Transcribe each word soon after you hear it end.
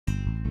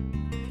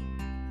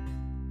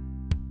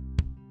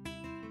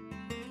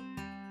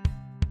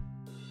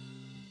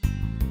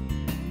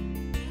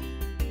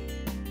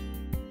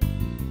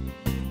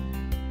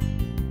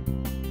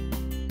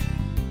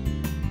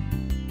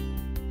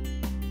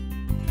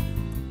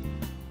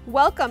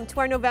Welcome to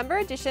our November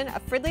edition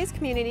of Fridley's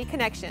Community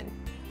Connection.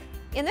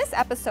 In this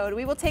episode,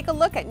 we will take a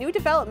look at new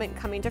development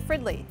coming to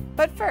Fridley.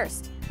 But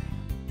first,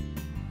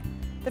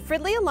 the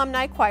Fridley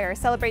Alumni Choir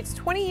celebrates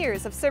 20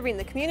 years of serving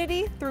the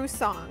community through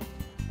song.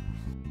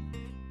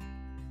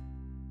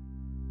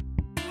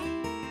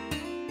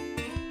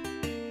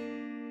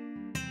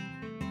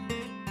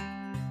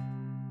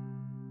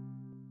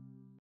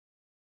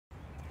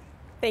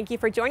 Thank you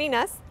for joining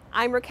us.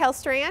 I'm Raquel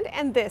Strand,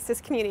 and this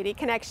is Community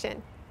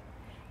Connection.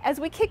 As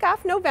we kick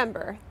off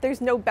November, there's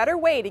no better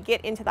way to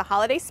get into the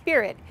holiday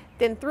spirit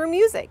than through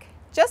music.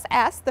 Just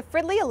ask the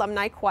Fridley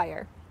Alumni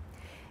Choir.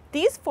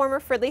 These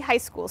former Fridley High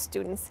School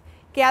students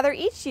gather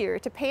each year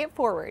to pay it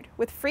forward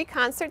with free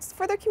concerts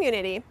for their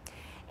community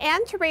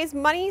and to raise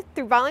money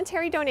through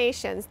voluntary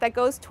donations that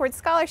goes towards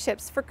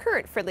scholarships for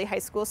current Fridley High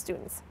School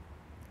students.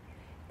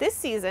 This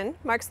season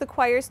marks the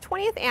choir's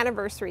 20th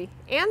anniversary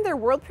and their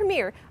world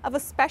premiere of a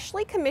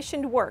specially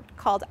commissioned work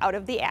called Out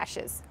of the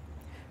Ashes.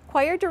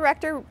 Choir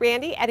director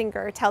Randy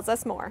Ettinger tells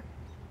us more.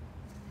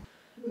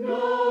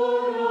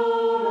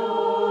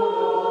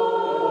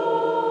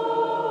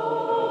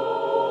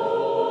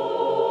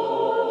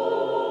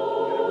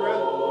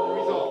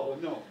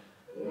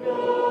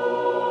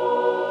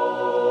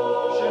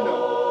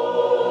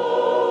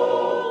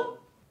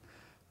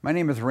 My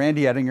name is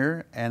Randy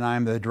Ettinger, and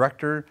I'm the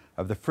director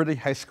of the Fridley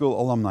High School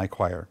Alumni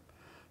Choir.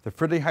 The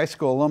Fridley High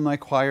School Alumni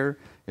Choir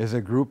is a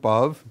group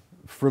of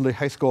Fridley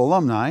High School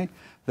alumni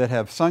that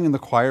have sung in the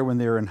choir when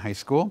they were in high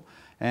school,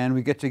 and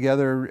we get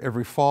together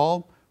every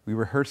fall. We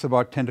rehearse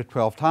about 10 to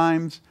 12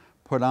 times,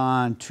 put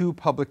on 2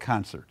 public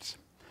concerts.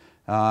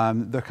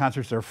 The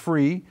concerts are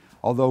free,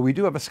 although we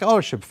do have a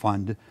scholarship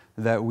fund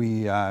that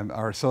we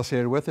are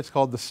associated with. It's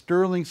called the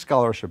Sterling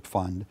Scholarship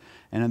Fund,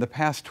 and in the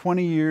past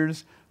 20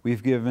 years,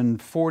 we've given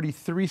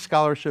 43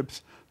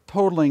 scholarships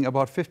totaling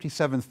about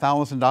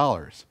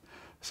 $57,000.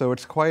 So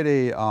it's quite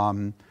a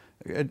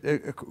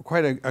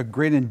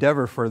great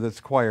endeavor for this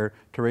choir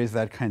to raise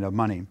that kind of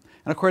money.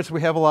 And of course,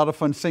 we have a lot of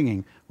fun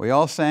singing. We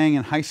all sang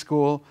in high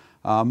school,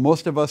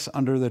 most of us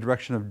under the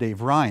direction of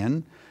Dave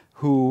Ryan,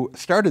 who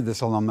started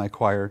this alumni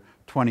choir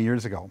 20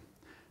 years ago.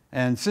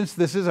 And since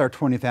this is our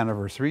 20th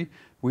anniversary,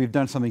 we've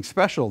done something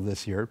special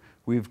this year.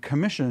 We've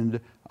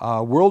commissioned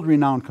a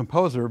world-renowned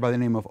composer by the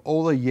name of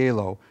Ola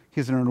Yelo.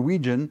 He's a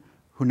Norwegian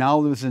who now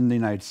lives in the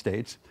United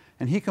States,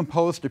 and he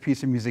composed a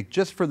piece of music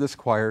just for this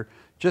choir,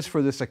 just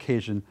for this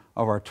occasion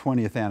of our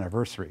 20th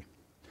anniversary.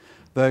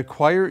 The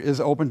choir is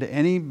open to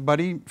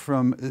anybody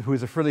who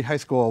is a Fridley High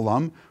School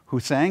alum who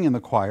sang in the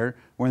choir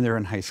when they're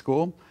in high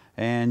school,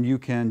 and you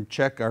can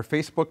check our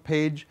Facebook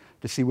page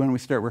to see when we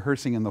start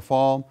rehearsing in the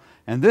fall.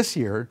 And this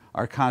year,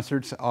 our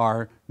concerts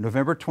are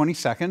November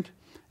 22nd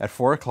at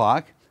 4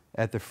 o'clock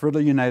at the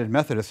Fridley United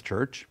Methodist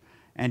Church,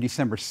 and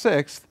December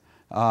 6th,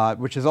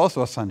 which is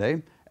also a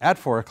Sunday, at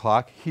 4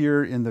 o'clock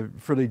here in the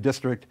Fridley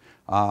District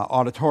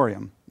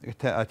Auditorium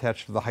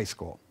attached to the high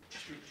school.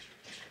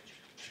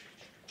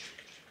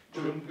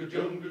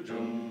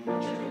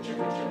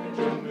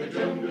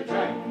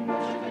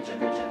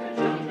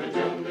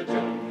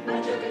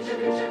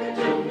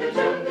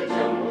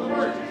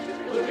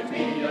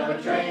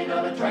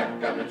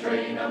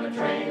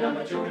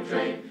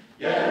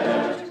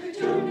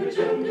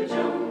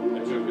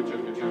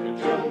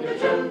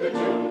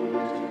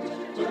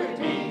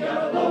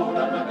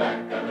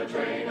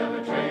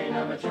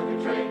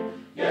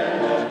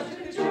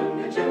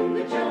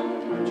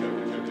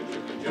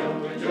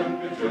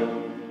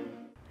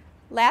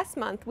 Last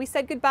month, we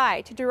said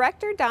goodbye to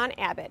director Don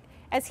Abbott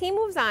as he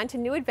moves on to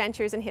new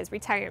adventures in his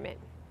retirement.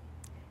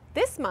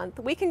 This month,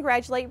 we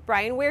congratulate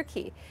Brian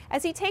Weirkey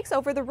as he takes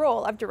over the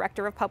role of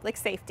Director of Public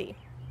Safety.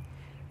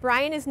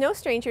 Brian is no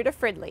stranger to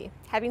Fridley,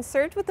 having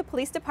served with the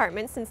police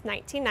department since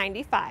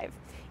 1995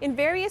 in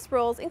various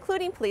roles,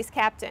 including police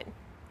captain.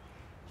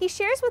 He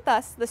shares with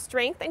us the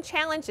strength and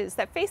challenges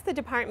that face the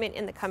department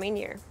in the coming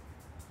year.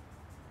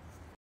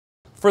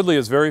 Fridley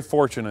is very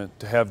fortunate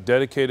to have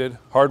dedicated,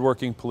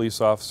 hardworking police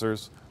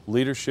officers,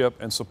 leadership,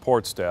 and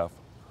support staff,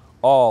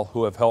 all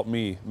who have helped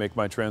me make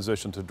my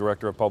transition to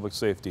Director of Public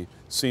Safety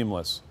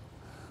seamless.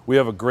 We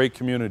have a great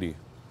community.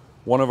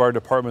 One of our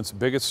department's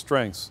biggest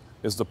strengths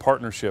is the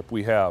partnership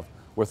we have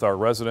with our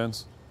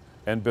residents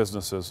and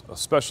businesses,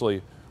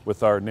 especially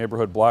with our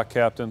neighborhood block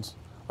captains,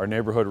 our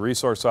neighborhood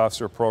resource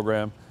officer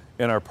program,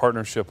 and our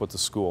partnership with the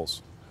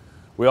schools.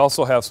 We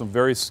also have some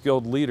very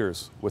skilled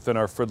leaders within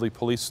our Fridley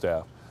police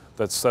staff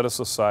that set us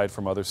aside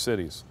from other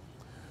cities.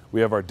 We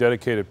have our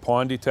dedicated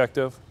pawn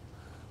detective.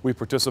 We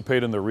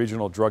participate in the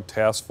Regional Drug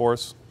Task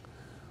Force.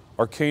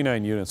 Our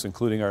canine units,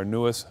 including our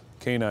newest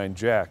canine,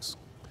 Jax.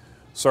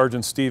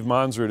 Sergeant Steve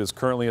Monsrud is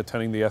currently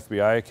attending the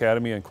FBI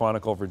Academy in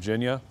Quantico,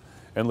 Virginia,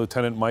 and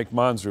Lieutenant Mike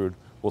Monsrud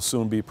will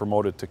soon be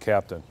promoted to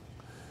captain.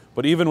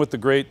 But even with the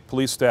great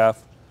police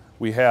staff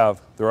we have,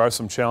 there are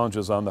some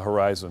challenges on the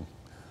horizon.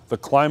 The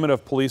climate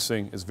of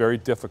policing is very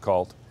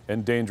difficult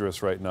and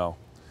dangerous right now.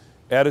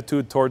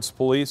 Attitude towards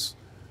police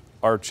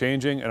are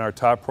changing, and our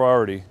top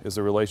priority is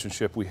the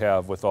relationship we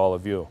have with all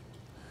of you.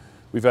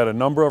 We've had a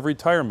number of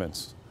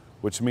retirements.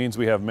 which means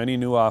we have many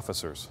new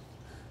officers.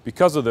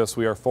 Because of this,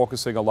 we are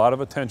focusing a lot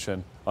of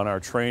attention on our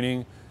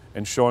training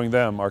and showing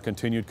them our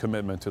continued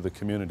commitment to the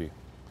community.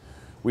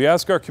 We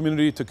ask our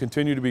community to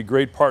continue to be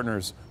great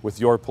partners with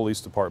your police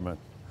department.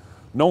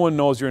 No one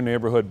knows your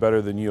neighborhood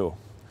better than you.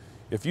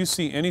 If you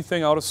see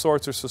anything out of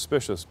sorts or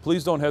suspicious,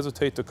 please don't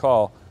hesitate to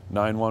call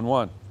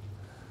 911.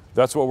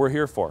 That's what we're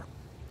here for.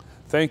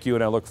 Thank you,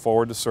 and I look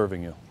forward to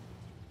serving you.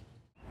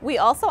 We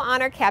also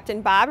honor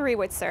Captain Bob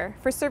Rewitzer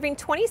for serving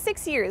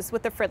 26 years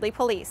with the Fridley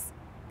Police.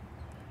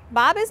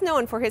 Bob is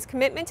known for his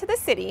commitment to the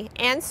city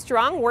and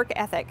strong work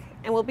ethic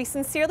and will be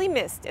sincerely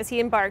missed as he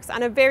embarks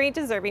on a very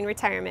deserving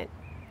retirement.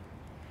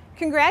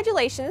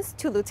 Congratulations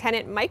to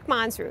Lieutenant Mike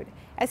Monsrud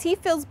as he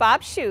fills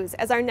Bob's shoes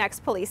as our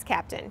next police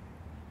captain.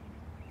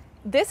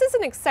 This is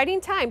an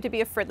exciting time to be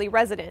a Fridley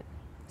resident.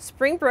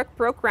 Springbrook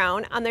broke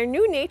ground on their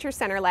new nature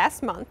center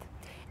last month,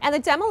 and the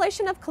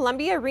demolition of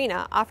Columbia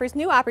Arena offers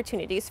new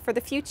opportunities for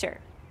the future.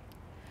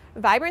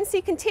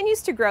 Vibrancy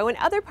continues to grow in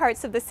other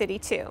parts of the city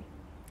too.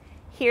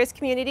 Here's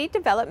Community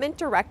Development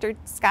Director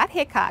Scott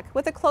Hickok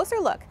with a closer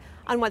look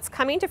on what's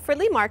coming to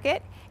Fridley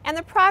Market and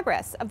the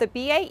progress of the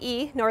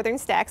BAE Northern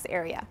Stacks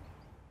area.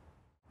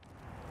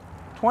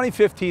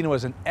 2015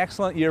 was an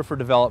excellent year for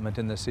development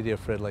in the city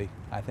of Fridley.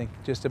 I think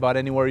just about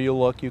anywhere you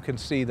look, you can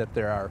see that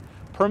there are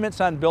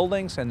permits on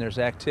buildings and there's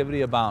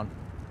activity abound.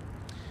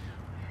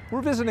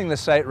 We're visiting the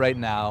site right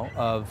now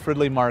of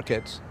Fridley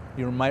Market.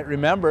 You might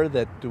remember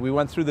that we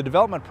went through the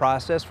development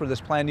process for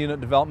this planned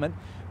unit development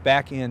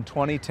back in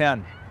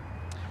 2010.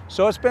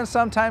 So it's been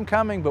some time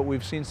coming, but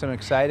we've seen some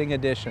exciting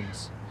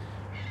additions.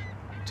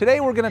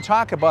 Today we're going to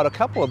talk about a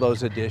couple of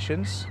those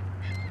additions.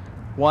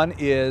 One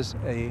is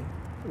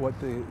what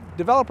the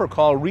developer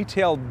called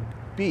Retail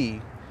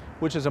B,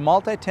 which is a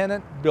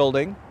multi-tenant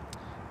building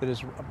that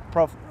is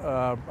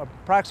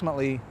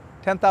approximately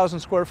 10,000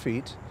 square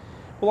feet.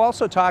 We'll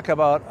also talk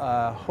about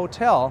a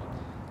hotel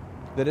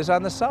that is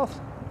on the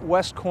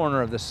southwest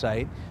corner of the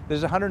site.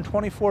 There's a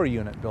 124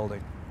 unit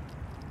building.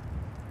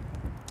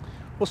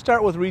 We'll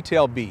start with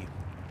Retail B.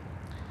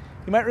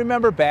 You might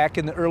remember back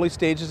in the early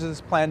stages of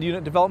this planned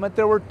unit development,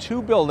 there were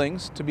two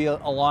buildings to be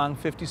along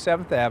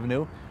 57th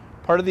Avenue.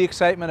 Part of the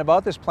excitement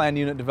about this planned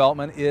unit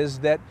development is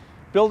that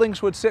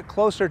buildings would sit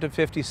closer to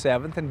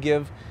 57th and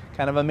give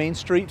kind of a Main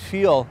Street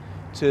feel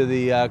to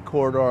the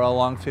corridor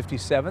along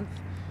 57th.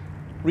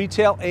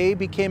 Retail A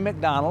became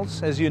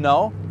McDonald's, as you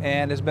know,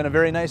 and has been a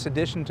very nice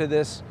addition to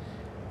this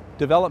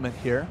development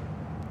here.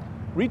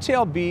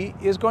 Retail B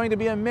is going to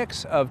be a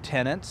mix of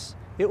tenants.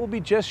 It will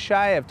be just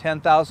shy of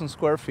 10,000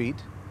 square feet.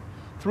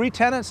 3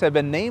 tenants have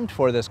been named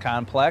for this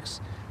complex.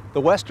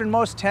 The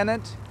westernmost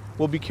tenant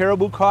will be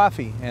Caribou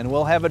Coffee, and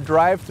we'll have a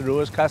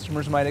drive-through as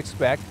customers might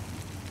expect.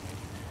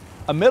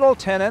 A middle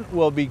tenant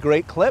will be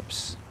Great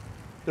Clips.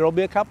 There will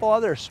be a couple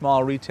other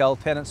small retail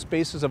tenant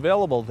spaces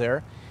available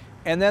there.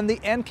 And then the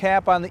end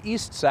cap on the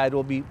east side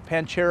will be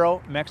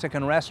Panchero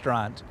Mexican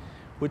Restaurant,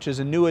 which is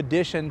a new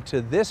addition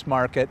to this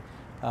market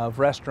of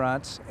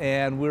restaurants,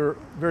 and we're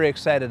very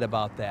excited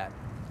about that.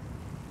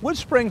 Wood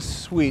Spring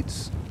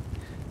Suites,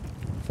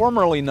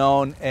 formerly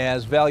known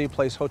as Value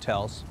Place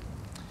Hotels,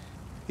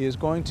 is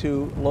going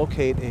to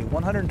locate a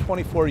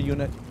 124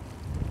 unit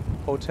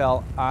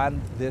hotel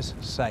on this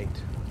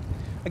site.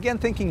 Again,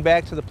 thinking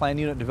back to the planned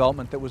unit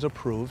development that was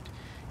approved,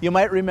 you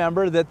might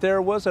remember that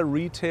there was a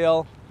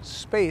retail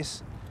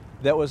space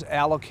that was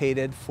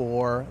allocated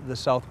for the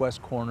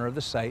southwest corner of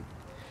the site.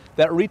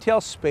 That retail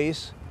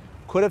space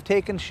could have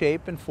taken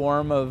shape in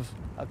form of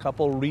a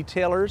couple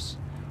retailers,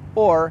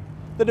 or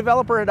the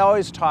developer had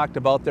always talked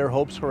about their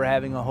hopes for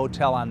having a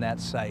hotel on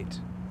that site.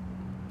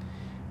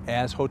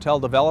 As hotel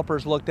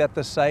developers looked at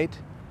the site,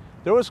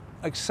 there was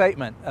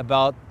excitement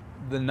about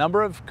the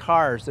number of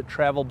cars that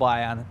travel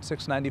by on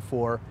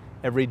 694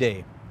 every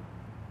day.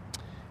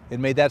 It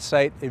made that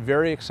site a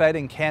very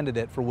exciting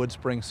candidate for Wood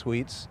Spring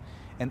Suites.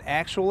 And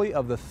actually,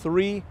 of the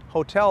 3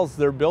 hotels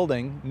they're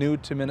building new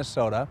to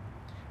Minnesota,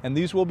 and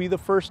these will be the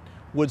first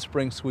Wood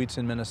Spring Suites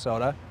in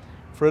Minnesota,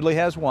 Fridley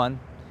has one,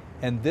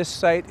 and this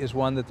site is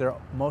one that they're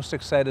most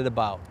excited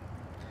about.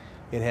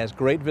 It has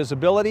great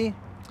visibility.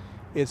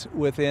 It's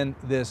within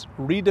this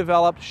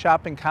redeveloped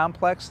shopping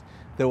complex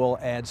that will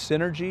add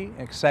synergy,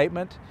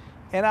 excitement,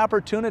 and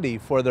opportunity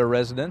for their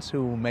residents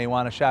who may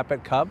want to shop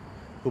at Cub,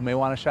 who may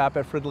want to shop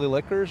at Fridley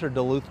Liquors or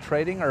Duluth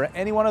Trading or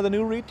any one of the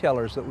new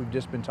retailers that we've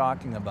just been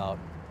talking about.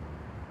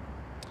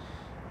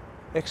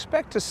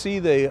 Expect to see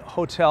the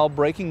hotel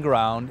breaking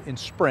ground in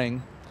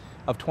spring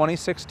of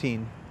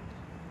 2016.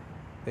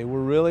 They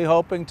were really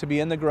hoping to be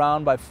in the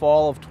ground by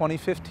fall of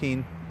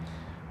 2015,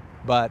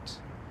 but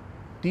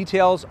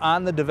details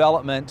on the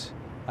development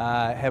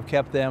have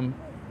kept them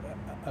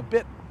a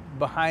bit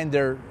behind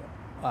their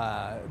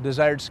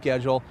desired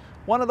schedule.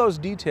 One of those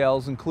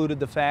details included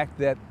the fact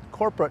that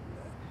corporate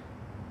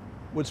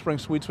Wood Spring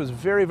Suites was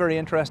very, very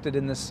interested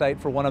in this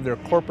site for one of their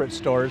corporate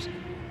stores,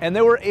 and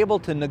they were able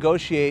to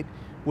negotiate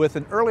with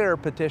an earlier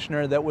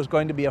petitioner that was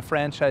going to be a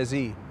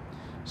franchisee.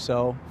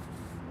 So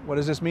what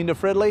does this mean to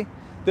Fridley?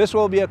 This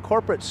will be a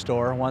corporate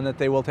store, one that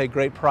they will take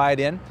great pride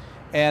in,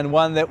 and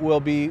one that will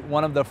be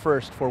one of the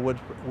first for Wood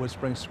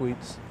Spring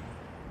Suites.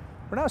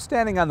 We're now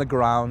standing on the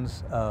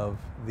grounds of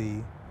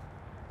the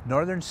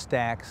Northern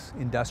Stacks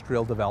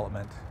Industrial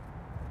Development.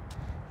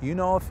 You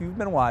know, if you've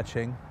been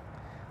watching,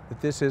 that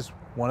this is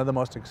one of the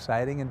most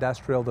exciting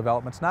industrial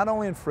developments, not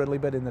only in Fridley,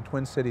 but in the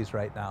Twin Cities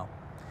right now.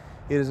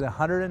 It is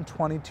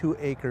 122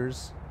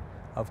 acres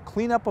of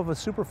cleanup of a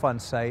Superfund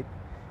site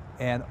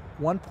and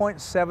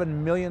 1.7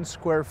 million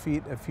square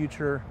feet of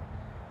future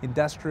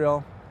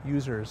industrial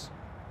users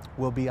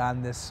will be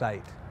on this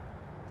site.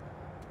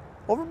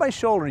 Over my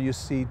shoulder you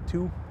see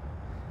two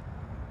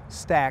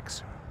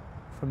stacks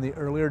from the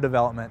earlier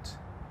development.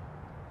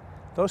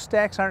 Those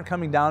stacks aren't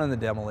coming down in the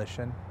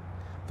demolition.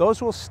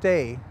 Those will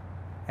stay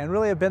and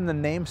really have been the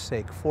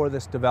namesake for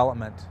this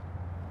development.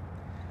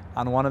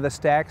 On one of the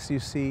stacks you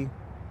see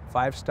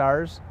 5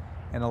 stars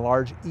and a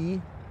large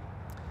E.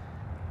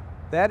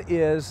 That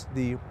is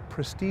the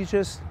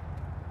prestigious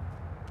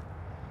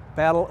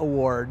battle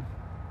award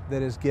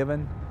that is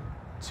given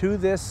to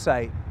this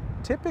site.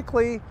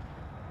 Typically,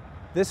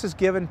 this is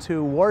given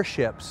to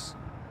warships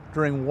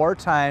during war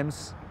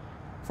times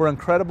for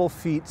incredible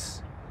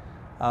feats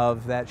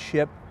of that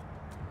ship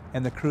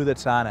and the crew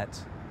that's on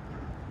it.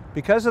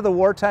 Because of the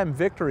wartime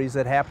victories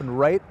that happened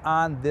right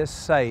on this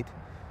site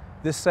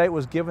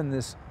was given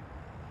this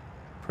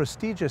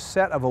prestigious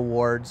set of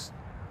awards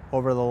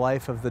over the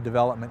life of the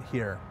development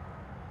here.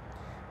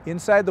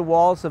 Inside the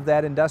walls of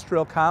that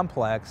industrial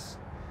complex,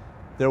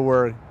 there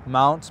were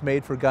mounts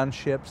made for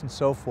gunships and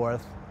so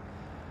forth,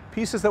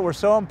 pieces that were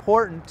so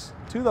important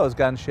to those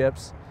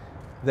gunships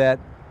that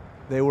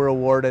they were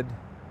awarded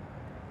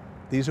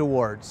these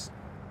awards.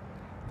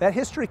 That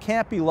history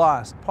can't be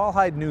lost. Paul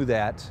Hyde knew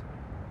that,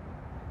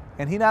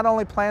 and he not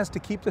only plans to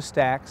keep the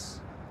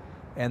stacks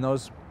and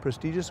those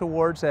prestigious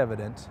awards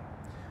evident,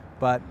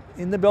 but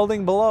in the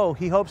building below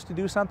he hopes to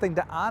do something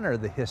to honor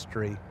the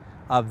history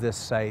of this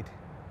site,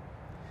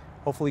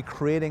 hopefully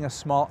creating a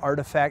small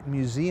artifact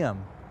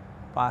museum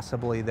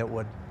possibly that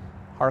would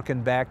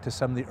harken back to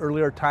some of the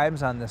earlier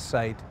times on this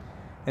site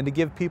and to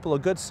give people a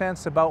good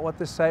sense about what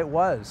this site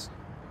was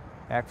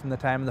back from the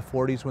time in the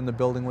 40s when the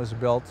building was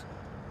built.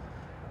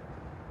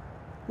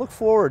 Look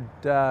forward,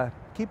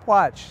 keep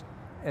watch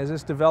as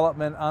this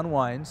development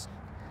unwinds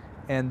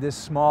and this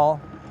small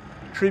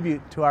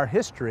tribute to our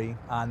history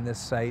on this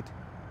site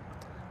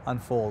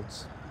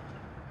unfolds.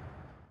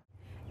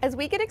 As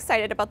we get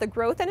excited about the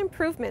growth and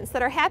improvements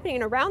that are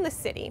happening around the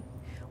city,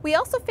 we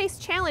also face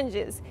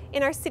challenges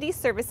in our city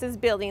services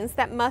buildings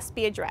that must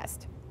be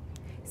addressed.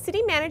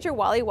 City Manager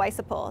Wally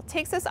Weisapel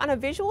takes us on a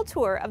visual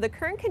tour of the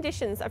current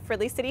conditions of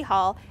Fridley City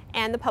Hall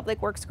and the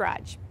Public Works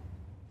Garage.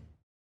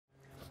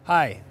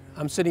 Hi,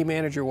 I'm City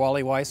Manager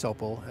Wally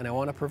Weisapel, and I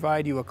want to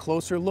provide you a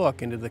closer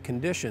look into the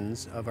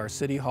conditions of our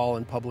City Hall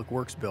and Public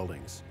Works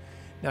buildings.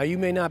 Now, you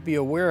may not be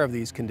aware of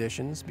these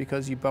conditions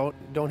because you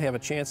don't have a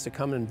chance to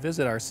come and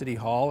visit our City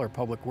Hall or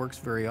Public Works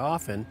very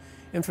often,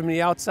 and from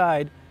the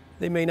outside,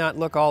 they may not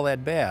look all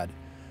that bad.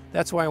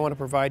 That's why I want to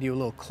provide you a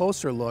little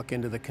closer look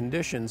into the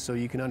conditions so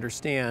you can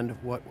understand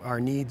what our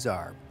needs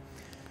are.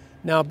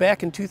 Now,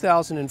 back in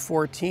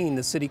 2014,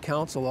 the City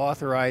Council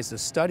authorized a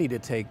study to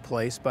take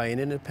place by an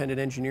independent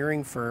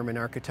engineering firm and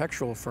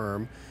architectural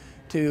firm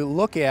to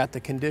look at the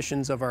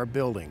conditions of our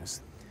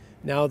buildings.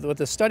 Now, what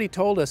the study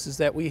told us is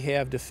that we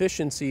have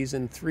deficiencies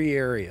in 3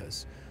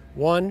 areas.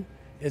 One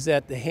is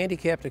that the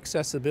handicapped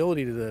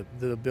accessibility to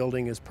the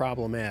building is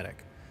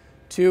problematic.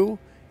 2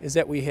 is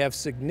that we have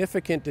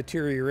significant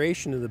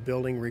deterioration of the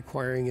building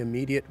requiring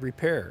immediate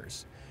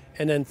repairs.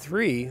 And then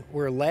 3,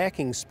 we're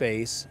lacking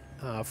space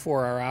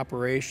for our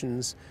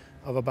operations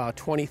of about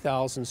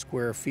 20,000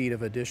 square feet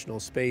of additional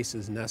space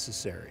is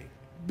necessary.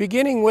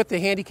 Beginning with the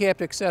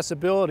handicapped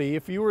accessibility,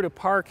 if you were to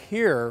park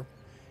here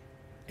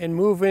and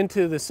move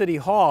into the City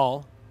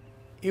Hall,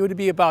 it would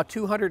be about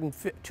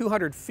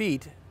 200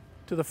 feet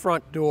to the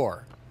front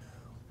door.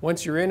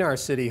 Once you're in our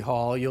City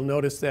Hall, you'll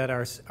notice that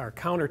our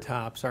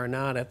countertops are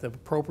not at the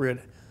appropriate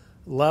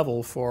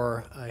level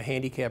for a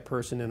handicapped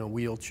person in a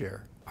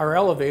wheelchair. Our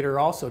elevator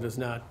also does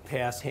not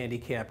pass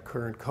handicap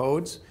current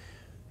codes.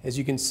 As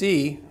you can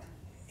see,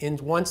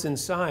 once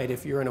inside,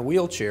 if you're in a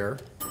wheelchair,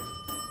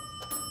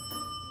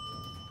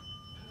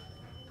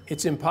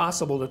 it's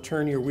impossible to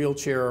turn your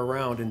wheelchair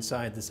around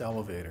inside this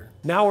elevator.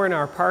 Now we're in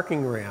our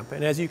parking ramp,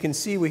 and as you can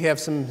see, we have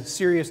some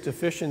serious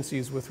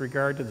deficiencies with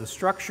regard to the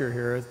structure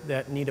here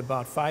that need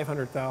about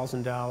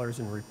 $500,000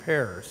 in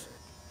repairs.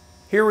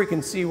 Here we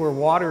can see where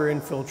water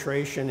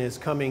infiltration is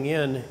coming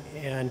in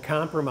and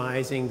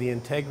compromising the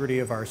integrity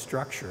of our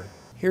structure.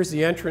 Here's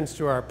the entrance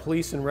to our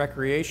police and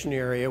recreation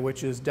area,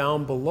 which is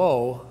down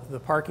below the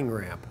parking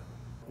ramp.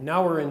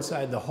 Now we're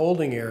inside the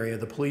holding area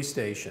of the police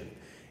station.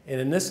 And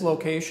in this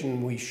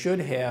location, we should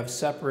have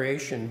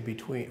separation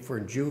for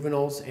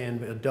juveniles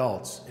and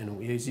adults.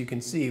 And as you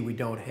can see, we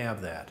don't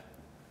have that.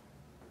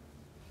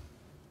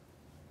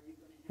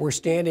 We're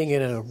standing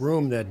in a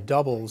room that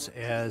doubles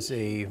as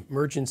an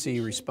emergency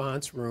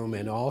response room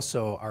and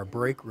also our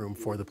break room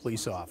for the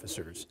police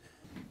officers.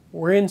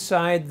 We're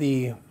inside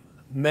the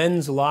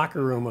men's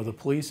locker room of the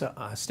police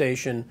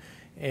station,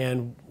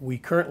 and we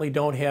currently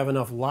don't have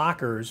enough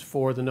lockers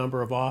for the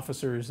number of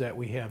officers that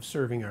we have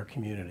serving our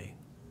community.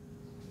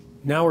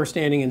 Now we're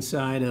standing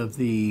inside of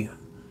the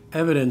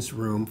evidence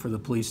room for the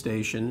police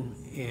station,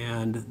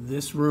 and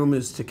this room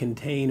is to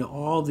contain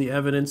all the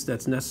evidence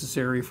that's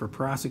necessary for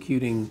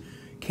prosecuting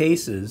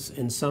cases,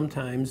 and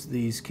sometimes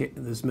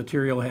this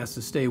material has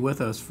to stay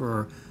with us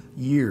for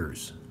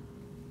years.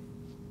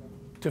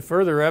 To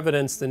further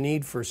evidence the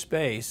need for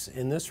space,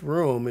 in this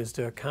room is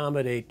to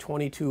accommodate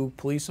 22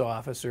 police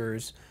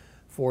officers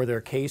for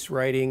their case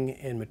writing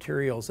and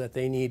materials that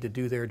they need to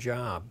do their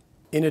job.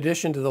 In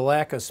addition to the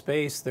lack of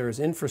space,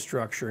 there's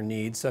infrastructure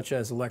needs such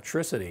as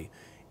electricity.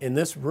 In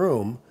this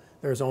room,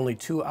 there's only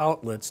 2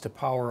 outlets to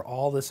power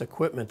all this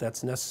equipment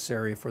that's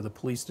necessary for the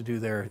police to do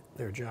their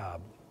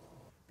job.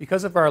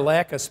 Because of our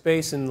lack of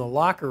space in the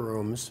locker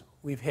rooms,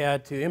 we've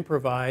had to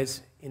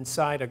improvise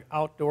inside an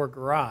outdoor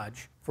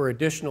garage for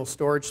additional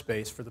storage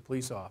space for the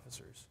police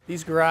officers.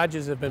 These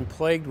garages have been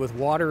plagued with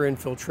water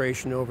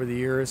infiltration over the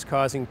years,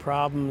 causing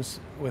problems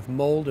with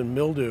mold and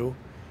mildew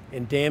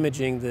and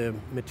damaging the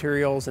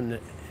materials and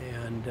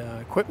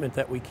equipment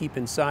that we keep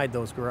inside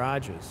those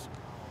garages.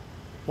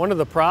 One of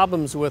the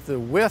problems with the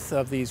width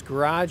of these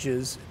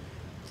garages,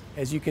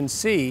 as you can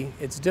see,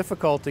 it's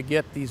difficult to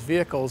get these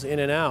vehicles in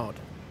and out.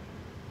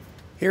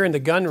 Here in the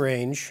gun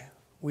range,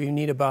 we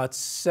need about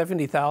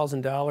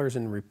 $70,000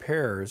 in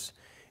repairs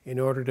in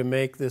order to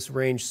make this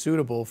range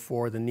suitable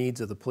for the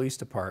needs of the police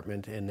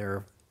department and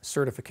their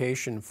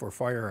certification for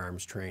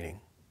firearms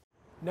training.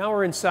 Now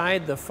we're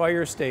inside the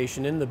fire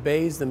station in the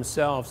bays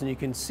themselves, and you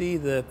can see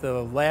that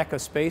the lack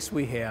of space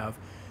we have,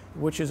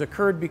 which has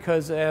occurred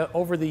because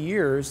over the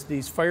years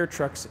these fire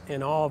trucks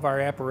and all of our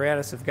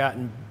apparatus have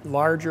gotten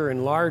larger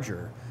and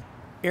larger.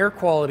 Air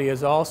quality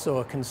is also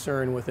a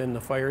concern within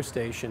the fire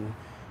station.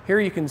 Here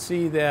you can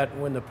see that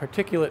when the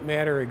particulate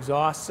matter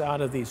exhausts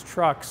out of these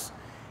trucks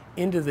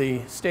into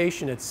the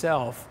station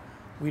itself,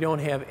 we don't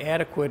have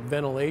adequate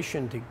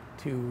ventilation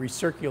to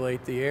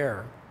recirculate the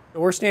air.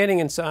 We're standing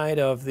inside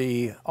of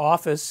the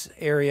office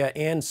area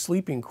and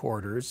sleeping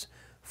quarters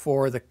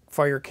for the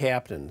fire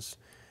captains.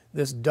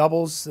 This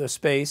doubles the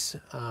space.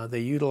 They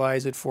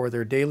utilize it for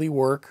their daily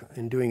work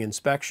and doing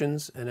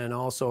inspections, and then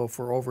also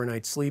for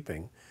overnight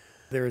sleeping.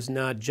 There is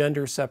not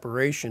gender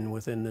separation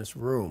within this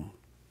room.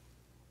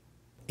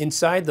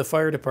 Inside the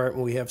fire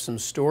department, we have some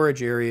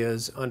storage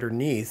areas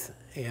underneath,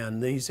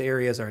 and these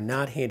areas are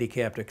not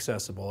handicapped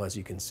accessible, as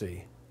you can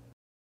see.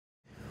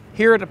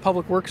 Here at the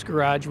Public Works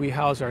Garage, we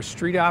house our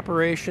street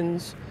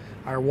operations,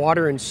 our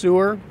water and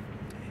sewer,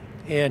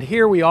 and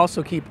here we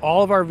also keep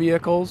all of our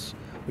vehicles.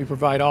 We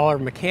provide all our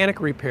mechanic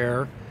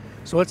repair.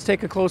 So let's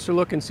take a closer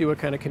look and see what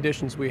kind of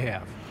conditions we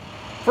have.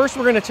 First,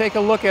 we're going to take a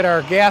look at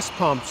our gas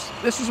pumps.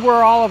 This is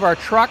where all of our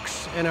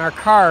trucks and our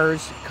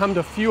cars come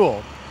to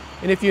fuel.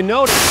 And if you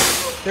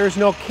notice, there's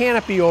no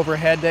canopy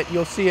overhead that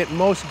you'll see at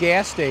most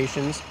gas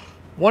stations.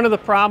 One of the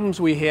problems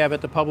we have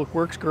at the Public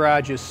Works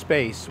Garage is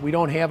space. We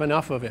don't have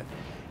enough of it.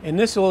 And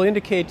this will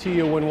indicate to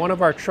you when one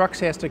of our trucks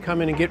has to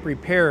come in and get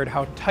repaired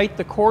how tight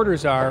the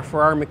quarters are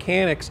for our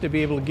mechanics to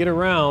be able to get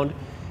around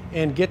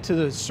and get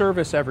to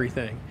service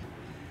everything.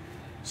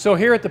 So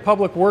here at the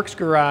Public Works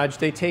Garage,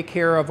 they take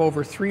care of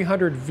over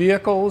 300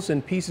 vehicles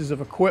and pieces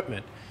of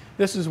equipment.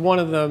 This is one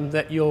of them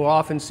that you'll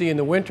often see in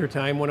the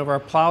wintertime, one of our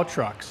plow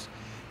trucks.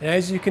 And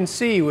as you can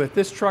see, if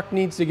this truck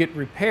needs to get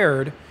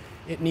repaired,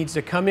 it needs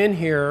to come in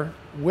here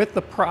with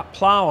the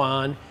plow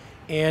on,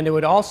 and it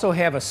would also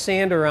have a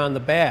sander on the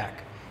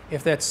back.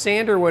 If that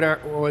sander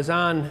was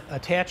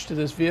attached to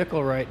this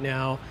vehicle right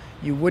now,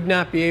 you would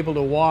not be able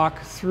to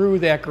walk through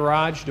that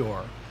garage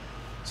door.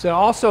 So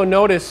also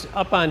notice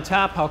up on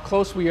top how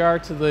close we are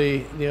to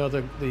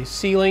the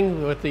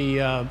ceiling with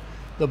the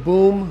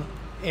boom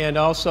and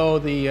also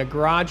the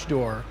garage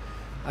door.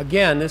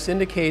 Again, this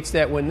indicates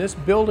that when this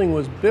building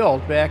was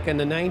built back in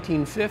the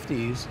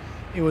 1950s,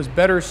 it was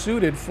better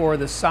suited for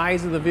the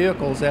size of the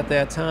vehicles at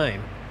that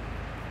time.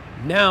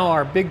 Now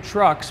our big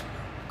trucks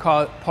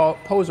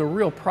pose a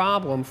real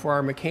problem for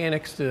our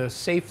mechanics to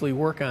safely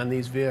work on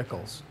these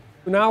vehicles.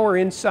 Now we're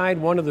inside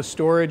one of the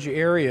storage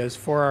areas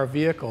for our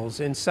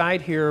vehicles.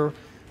 Inside here,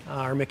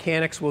 our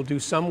mechanics will do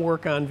some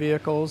work on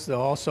vehicles.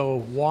 They'll also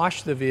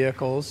wash the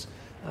vehicles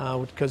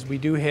because we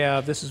do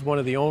have, this is one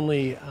of the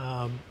only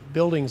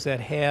buildings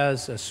that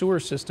has a sewer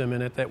system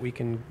in it that we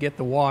can get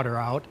the water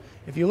out.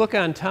 If you look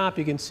on top,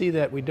 you can see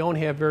that we don't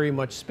have very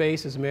much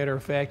space. As a matter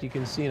of fact, you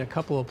can see in a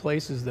couple of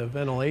places the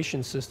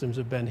ventilation systems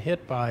have been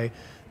hit by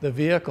the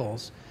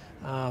vehicles.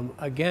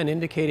 Again,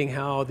 indicating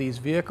how these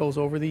vehicles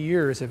over the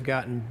years have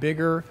gotten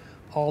bigger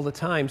all the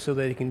time so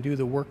that they can do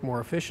the work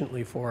more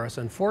efficiently for us.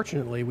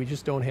 Unfortunately, we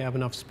just don't have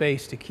enough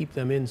space to keep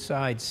them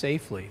inside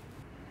safely.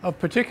 Of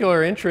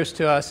particular interest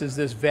to us is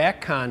this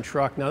VacCon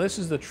truck. Now this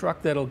is the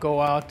truck that'll go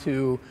out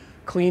to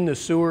clean the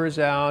sewers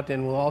out,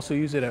 and we'll also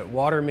use it at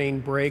water main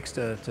breaks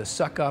to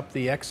suck up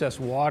the excess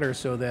water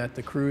so that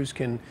the crews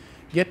can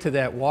get to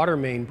that water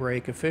main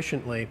break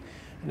efficiently.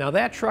 Now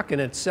that truck in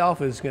itself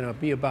is going to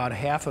be about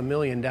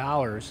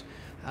 $500,000.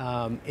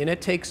 and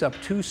it takes up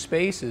 2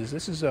 spaces.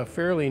 This is a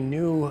fairly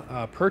new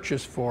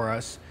purchase for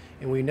us,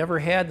 and we never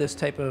had this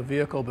type of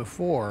vehicle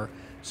before,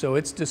 so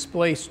it's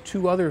displaced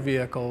 2 other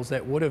vehicles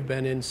that would have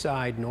been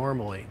inside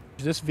normally.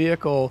 This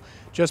vehicle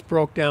just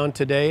broke down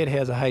today. It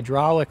has a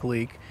hydraulic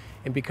leak,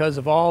 and because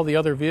of all the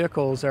other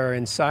vehicles are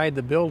inside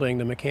the building,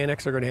 the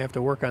mechanics are going to have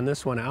to work on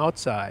this one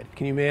outside.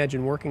 Can you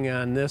imagine working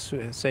on this,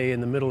 say,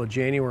 in the middle of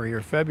January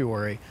or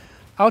February?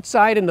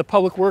 Outside in the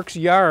Public Works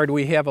yard,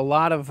 we have a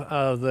lot of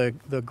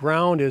the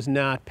ground is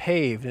not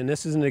paved, and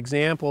this is an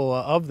example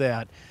of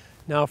that.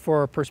 Now,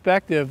 for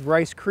perspective,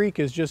 Rice Creek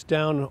is just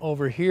down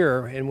over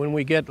here, and when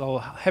we get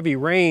heavy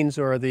rains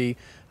or the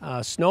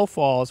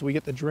snowfalls, we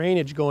get the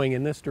drainage going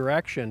in this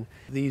direction.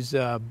 These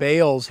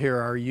bales here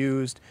are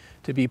used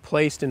to be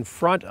placed in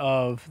front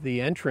of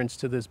the entrance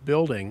to this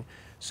building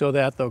so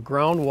that the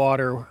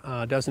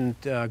groundwater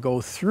doesn't go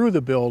through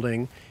the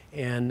building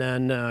and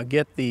then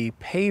get the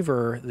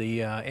paver,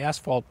 the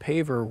asphalt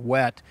paver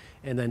wet,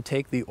 and then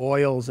take the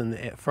oils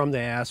from the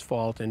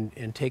asphalt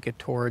and take it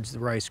towards the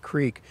Rice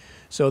Creek.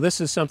 So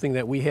this is something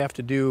that we have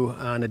to do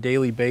on a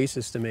daily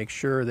basis to make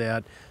sure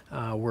that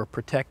we're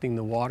protecting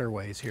the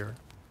waterways here.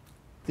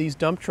 These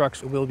dump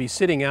trucks will be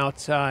sitting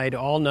outside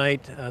all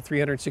night,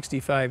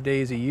 365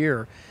 days a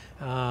year.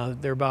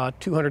 They're about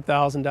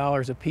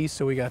 $200,000 a piece,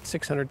 so we got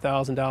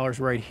 $600,000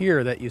 right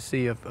here that you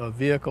see of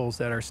vehicles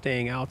that are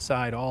staying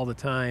outside all the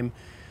time.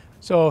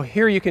 So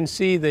here you can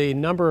see the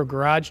number of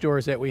garage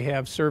doors that we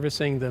have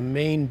servicing the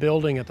main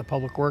building at the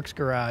Public Works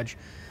Garage.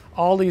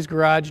 All these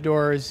garage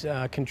doors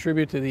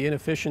contribute to the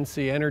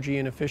energy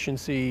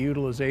inefficiency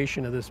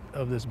utilization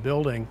of this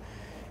building.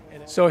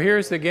 So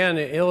here's again,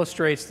 it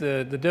illustrates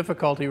the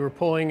difficulty. We're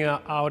pulling in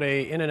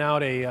and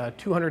out a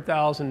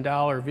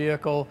 $200,000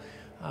 vehicle,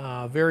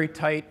 very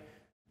tight.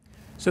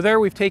 So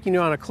there we've taken you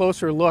on a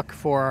closer look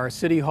for our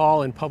City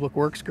Hall and Public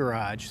Works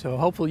Garage. So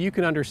hopefully you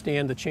can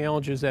understand the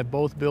challenges that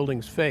both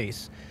buildings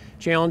face.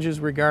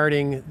 Challenges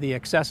regarding the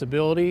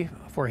accessibility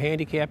for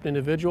handicapped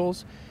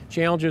individuals,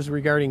 challenges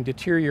regarding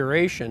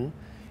deterioration,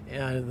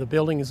 the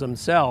buildings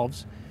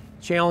themselves,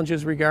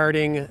 challenges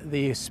regarding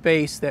the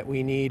space that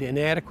we need,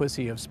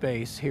 inadequacy of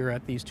space here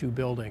at these 2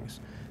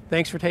 buildings.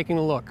 Thanks for taking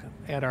a look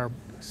at our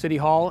City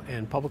Hall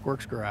and Public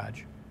Works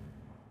Garage.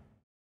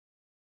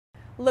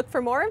 Look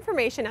for more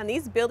information on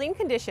these building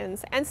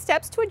conditions and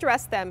steps to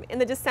address them in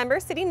the December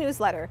City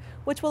newsletter,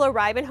 which will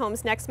arrive in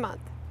homes next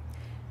month.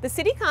 The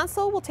City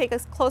Council will take a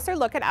closer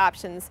look at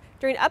options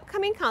during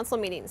upcoming council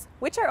meetings,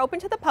 which are open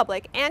to the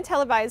public and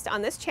televised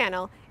on this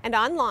channel and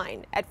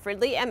online at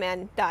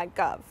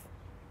fridleymn.gov.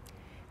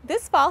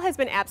 This fall has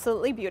been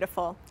absolutely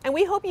beautiful, and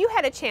we hope you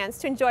had a chance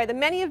to enjoy the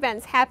many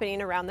events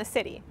happening around the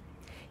city.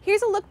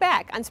 Here's a look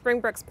back on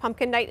Springbrook's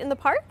Pumpkin Night in the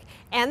Park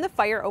and the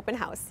Fire Open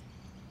House.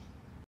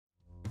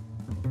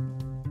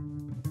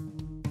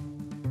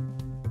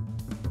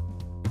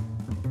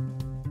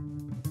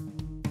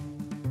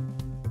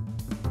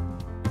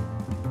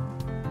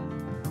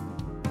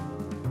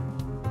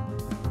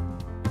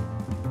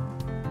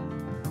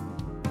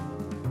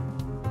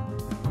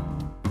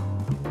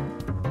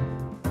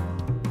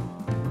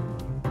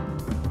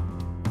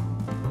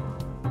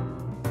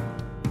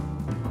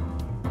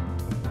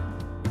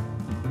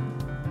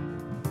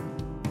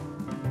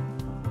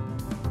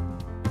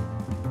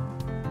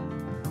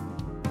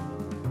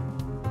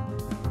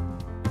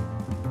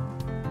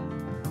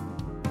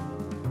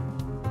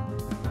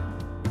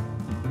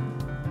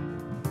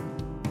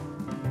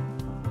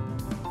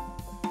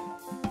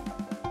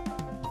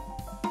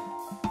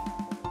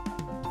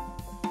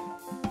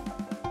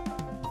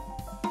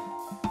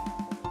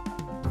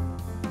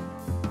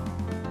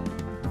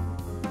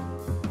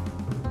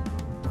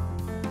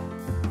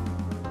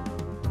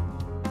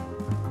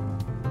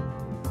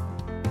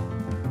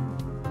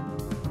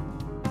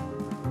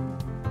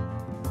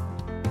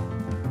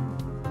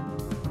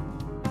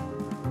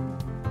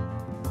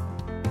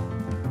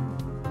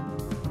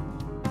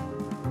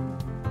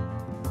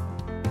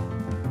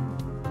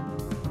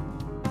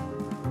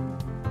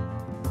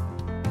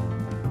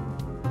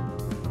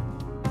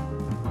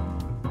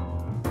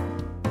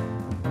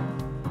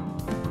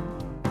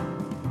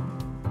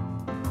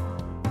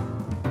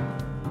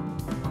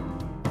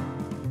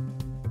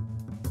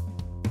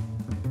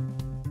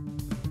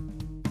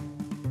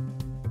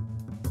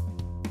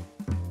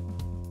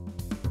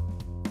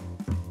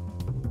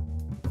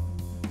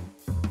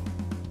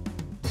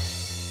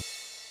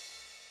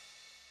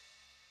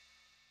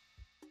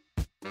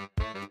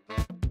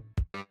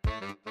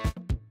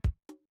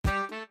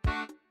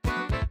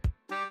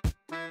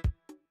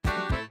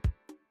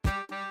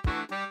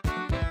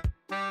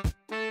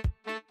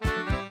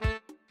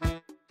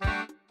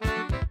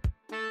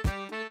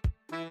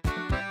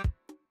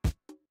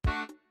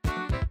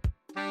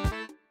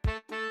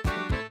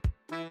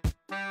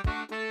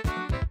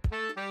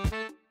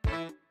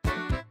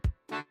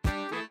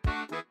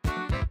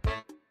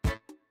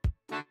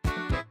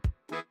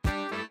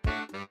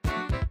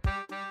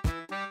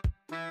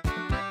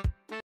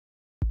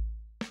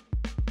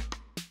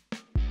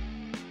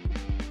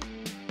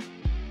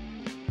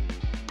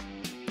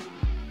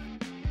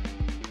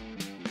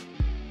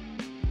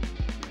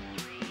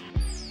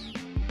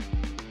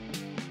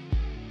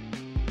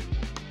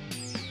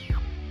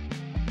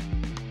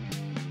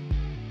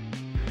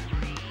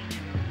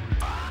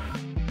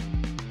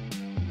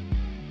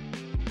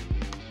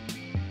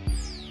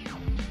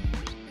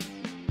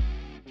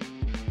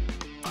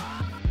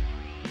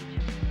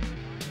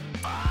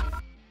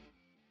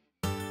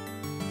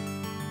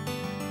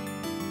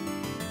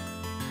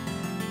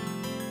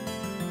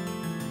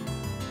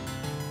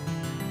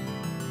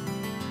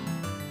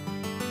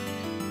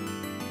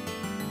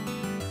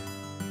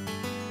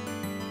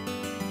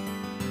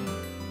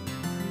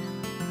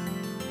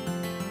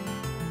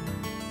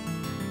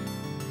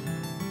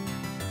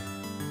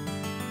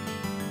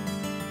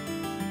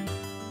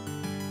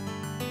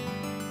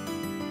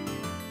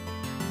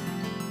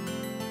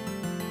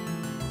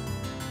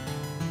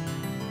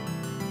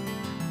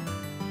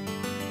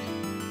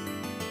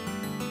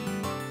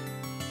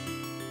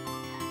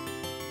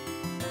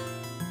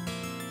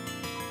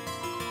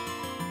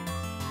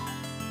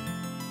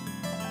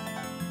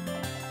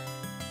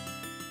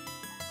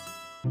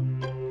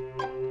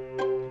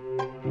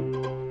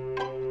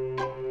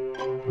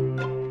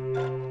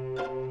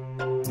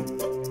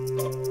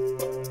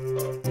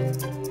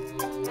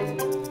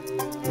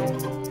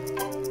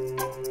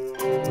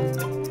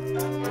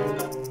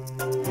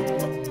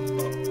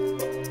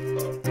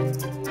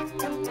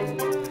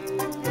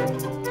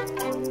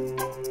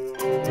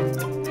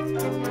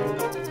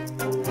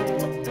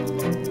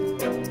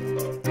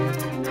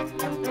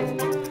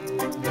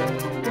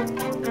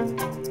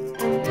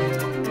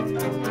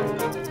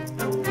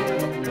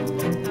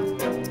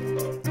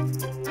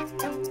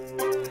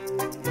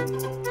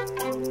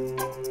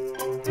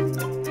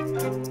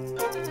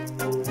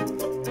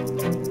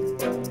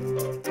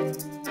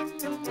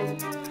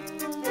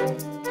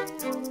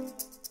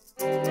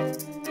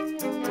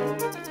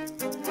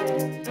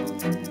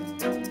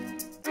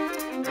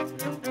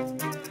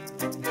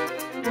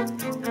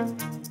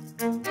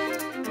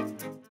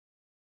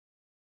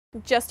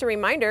 Just a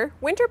reminder,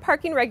 winter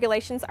parking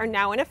regulations are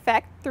now in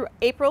effect through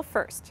April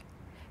 1st.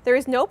 There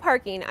is no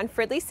parking on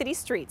Fridley city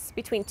streets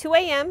between 2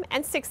 a.m.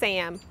 and 6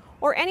 a.m.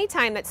 or any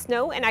time that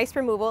snow and ice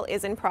removal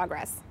is in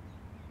progress.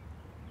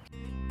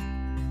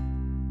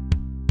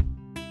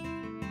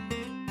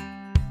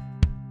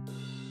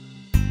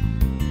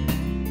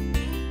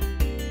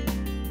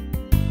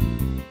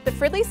 The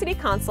Fridley City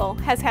Council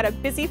has had a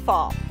busy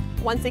fall.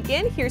 Once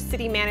again, here's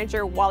City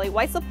Manager Wally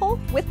Weisopel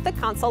with the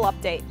Council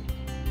update.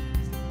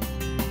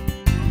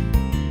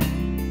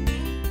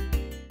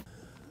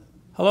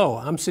 Hello,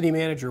 I'm City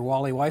Manager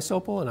Wally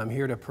Weisopel, and I'm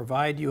here to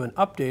provide you an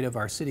update of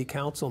our City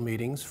Council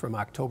meetings from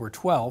October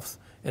 12th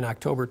and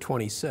October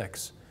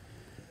 26th.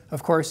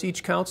 Of course,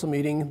 each council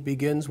meeting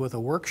begins with a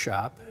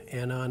workshop,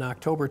 and on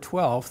October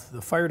 12th,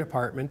 the Fire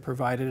Department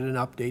provided an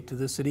update to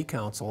the City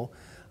Council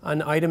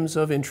on items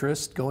of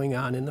interest going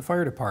on in the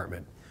Fire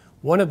Department.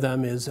 One of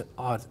them is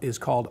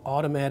called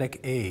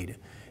automatic aid.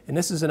 And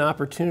this is an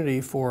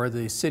opportunity for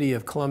the City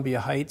of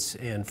Columbia Heights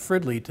and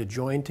Fridley to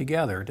join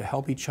together to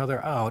help each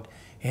other out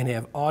and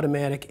have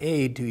automatic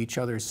aid to each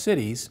other's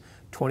cities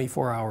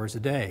 24 hours a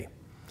day.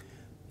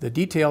 The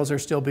details are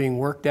still being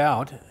worked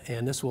out,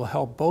 and this will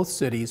help both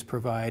cities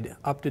provide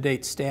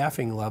up-to-date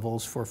staffing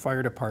levels for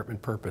fire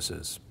department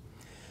purposes.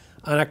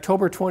 On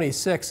October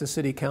 26th, the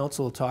City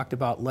Council talked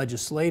about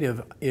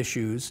legislative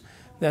issues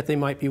that they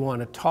might be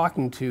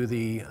talking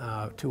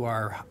to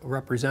our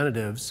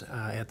representatives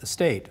at the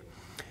state.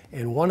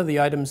 And one of the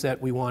items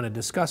that we want to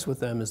discuss with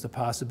them is the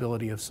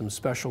possibility of some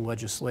special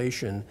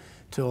legislation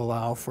to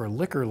allow for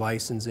liquor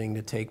licensing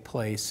to take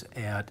place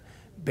at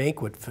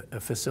banquet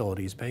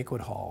facilities,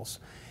 banquet halls.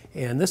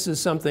 And this is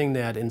something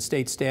that in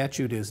state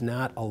statute is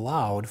not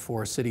allowed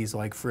for cities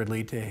like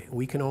Fridley.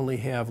 We can only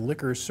have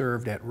liquor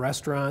served at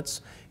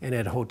restaurants and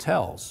at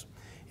hotels.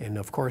 And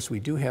of course,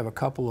 we do have a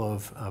couple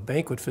of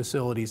banquet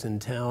facilities in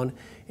town,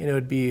 and it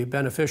would be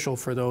beneficial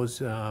for those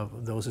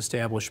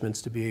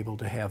establishments to be able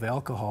to have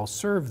alcohol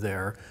served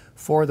there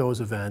for those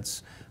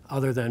events,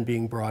 other than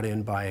being brought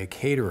in by a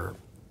caterer.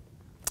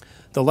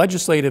 The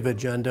legislative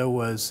agenda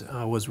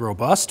was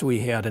robust. We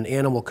had an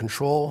animal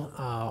control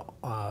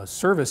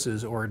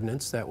services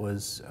ordinance that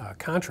was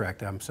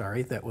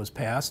that was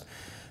passed.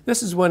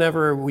 This is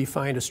whenever we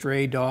find a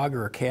stray dog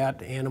or a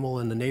cat animal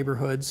in the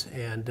neighborhoods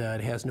and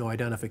it has no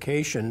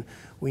identification,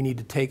 we need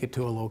to take it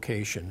to a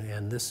location.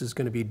 And this is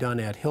going to be done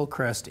at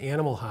Hillcrest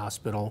Animal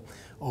Hospital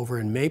over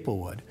in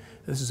Maplewood.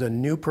 This is a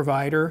new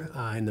provider.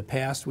 In the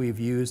past, we've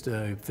used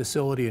a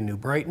facility in New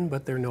Brighton,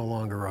 but they're no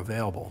longer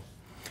available.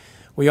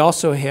 We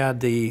also had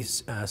the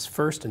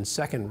first and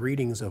second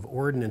readings of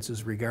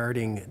ordinances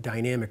regarding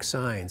dynamic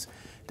signs.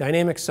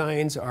 Dynamic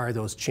signs are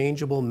those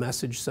changeable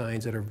message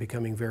signs that are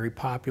becoming very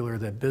popular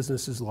that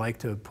businesses like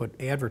to put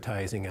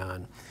advertising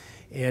on.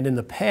 And in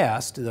the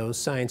past, those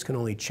signs can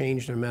only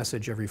change their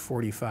message every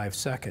 45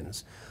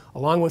 seconds.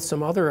 Along with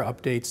some other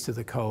updates to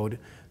the code,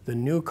 the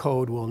new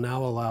code will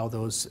now allow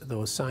those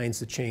signs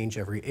to change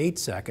every 8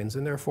 seconds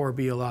and therefore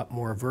be a lot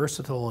more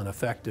versatile and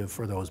effective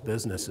for those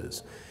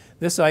businesses.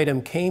 This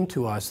item came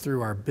to us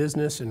through our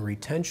business and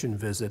retention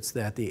visits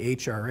that the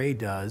HRA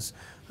does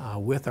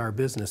with our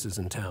businesses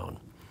in town.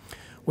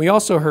 We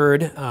also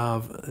heard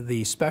of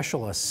the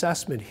special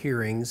assessment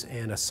hearings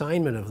and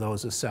assignment of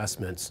those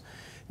assessments.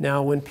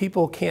 Now, when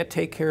people can't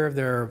take care of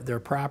their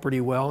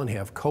property well and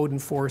have code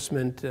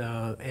enforcement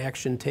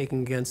action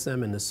taken against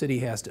them and the city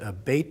has to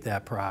abate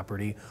that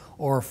property,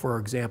 or for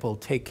example,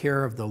 take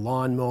care of the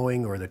lawn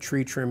mowing or the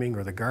tree trimming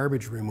or the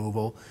garbage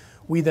removal,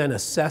 we then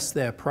assess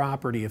that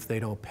property if they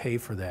don't pay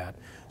for that.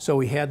 So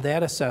we had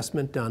that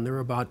assessment done. There were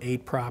about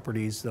 8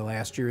 properties the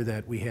last year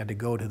that we had to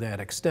go to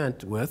that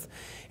extent with.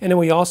 And then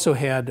we also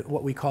had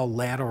what we call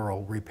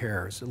lateral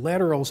repairs.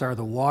 Laterals are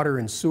the water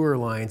and sewer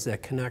lines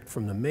that connect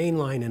from the main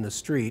line in the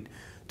street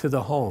to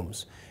the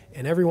homes.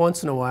 And every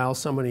once in a while,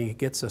 somebody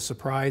gets a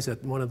surprise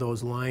that one of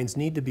those lines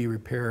need to be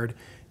repaired.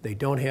 They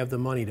don't have the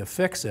money to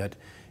fix it,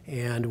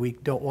 and we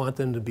don't want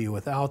them to be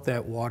without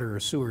that water or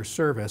sewer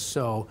service.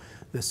 So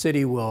the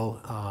city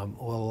will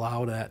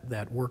allow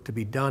that work to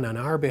be done on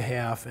our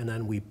behalf, and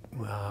then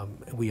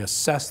we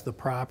assess the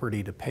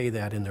property to pay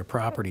that in their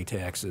property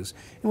taxes.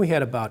 And we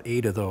had about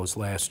 8 of those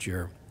last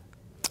year.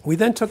 We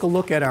then took a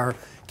look at our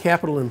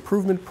capital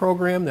improvement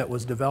program that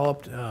was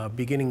developed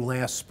beginning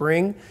last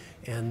spring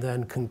and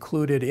then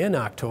concluded in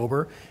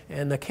October.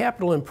 And the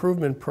capital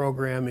improvement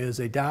program is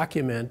a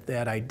document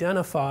that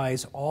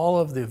identifies all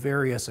of the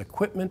various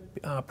equipment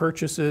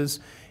purchases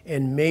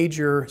and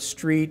major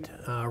street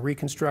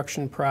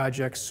reconstruction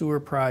projects, sewer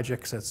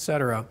projects,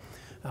 etc.,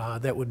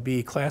 that would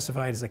be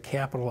classified as a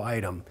capital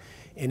item.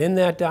 And in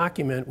that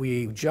document,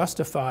 we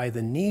justify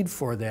the need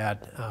for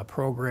that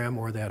program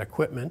or that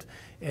equipment,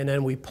 and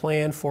then we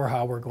plan for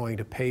how we're going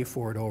to pay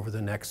for it over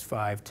the next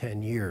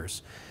 5-10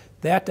 years.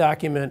 That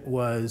document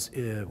was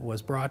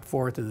brought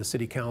forth to the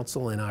City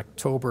Council in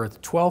October at the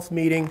 12th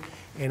meeting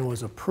and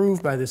was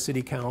approved by the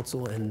City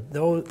Council, and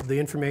the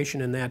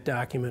information in that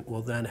document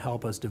will then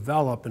help us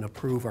develop and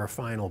approve our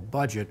final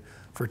budget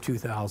for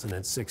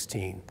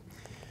 2016.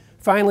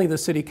 Finally, the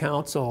City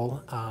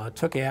Council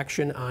took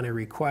action on a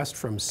request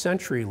from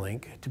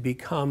CenturyLink to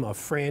become a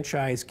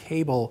franchise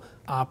cable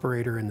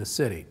operator in the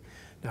city.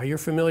 Now, you're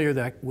familiar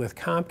that with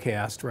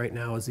Comcast right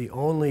now is the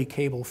only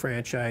cable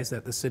franchise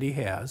that the city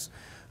has,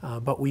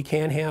 but we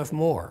can have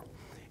more.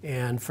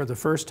 And for the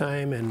first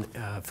time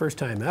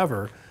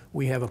ever,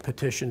 we have a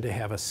petition to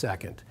have a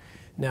second.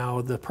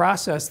 Now, the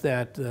process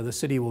that the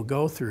city will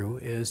go through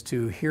is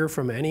to hear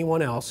from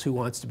anyone else who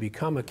wants to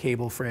become a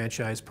cable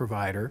franchise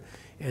provider,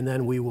 and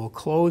then we will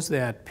close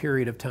that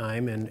period of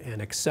time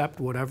and accept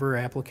whatever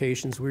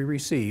applications we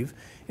receive,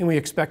 and we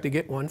expect to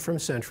get one from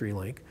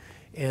CenturyLink.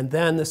 And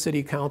then the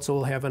City Council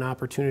will have an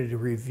opportunity to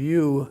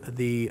review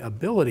the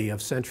ability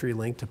of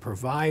CenturyLink to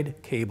provide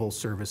cable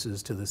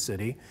services to the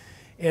city.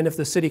 And if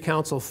the City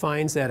Council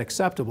finds that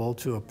acceptable,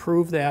 to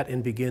approve that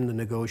and begin the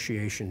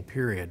negotiation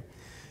period.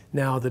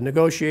 Now, the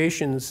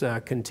negotiations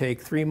can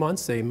take 3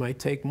 months. They might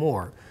take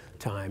more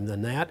time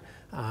than that.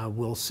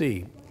 We'll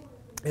see.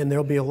 And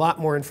there'll be a lot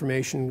more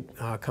information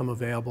come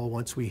available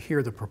once we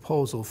hear the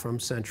proposal from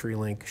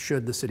CenturyLink,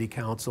 should the City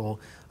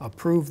Council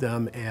approve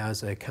them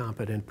as a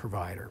competent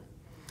provider.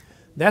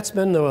 That's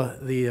been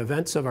the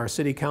events of our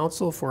City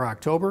Council for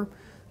October.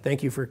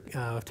 Thank you for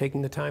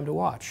taking the time to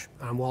watch.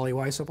 I'm Wally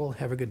Weisopel.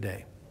 Have a good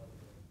day.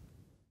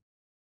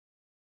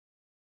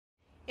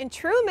 In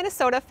true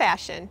Minnesota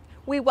fashion,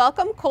 we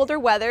welcome colder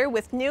weather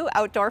with new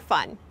outdoor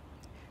fun.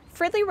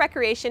 Fridley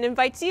Recreation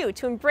invites you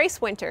to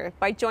embrace winter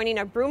by joining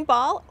a broom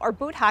ball or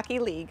boot hockey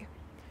league.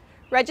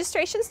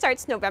 Registration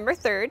starts November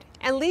 3rd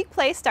and league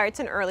play starts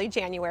in early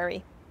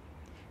January.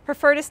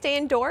 Prefer to stay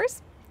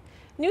indoors?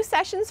 New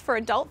sessions for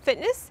adult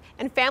fitness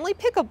and family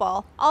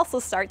pickleball also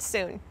start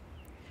soon.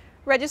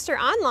 Register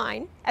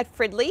online at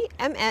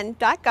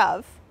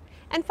fridleymn.gov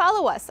and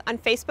follow us on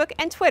Facebook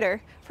and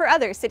Twitter for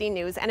other city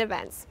news and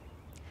events.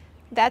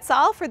 That's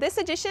all for this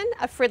edition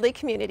of Fridley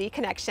Community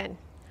Connection.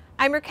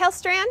 I'm Raquel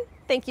Strand.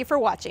 Thank you for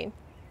watching.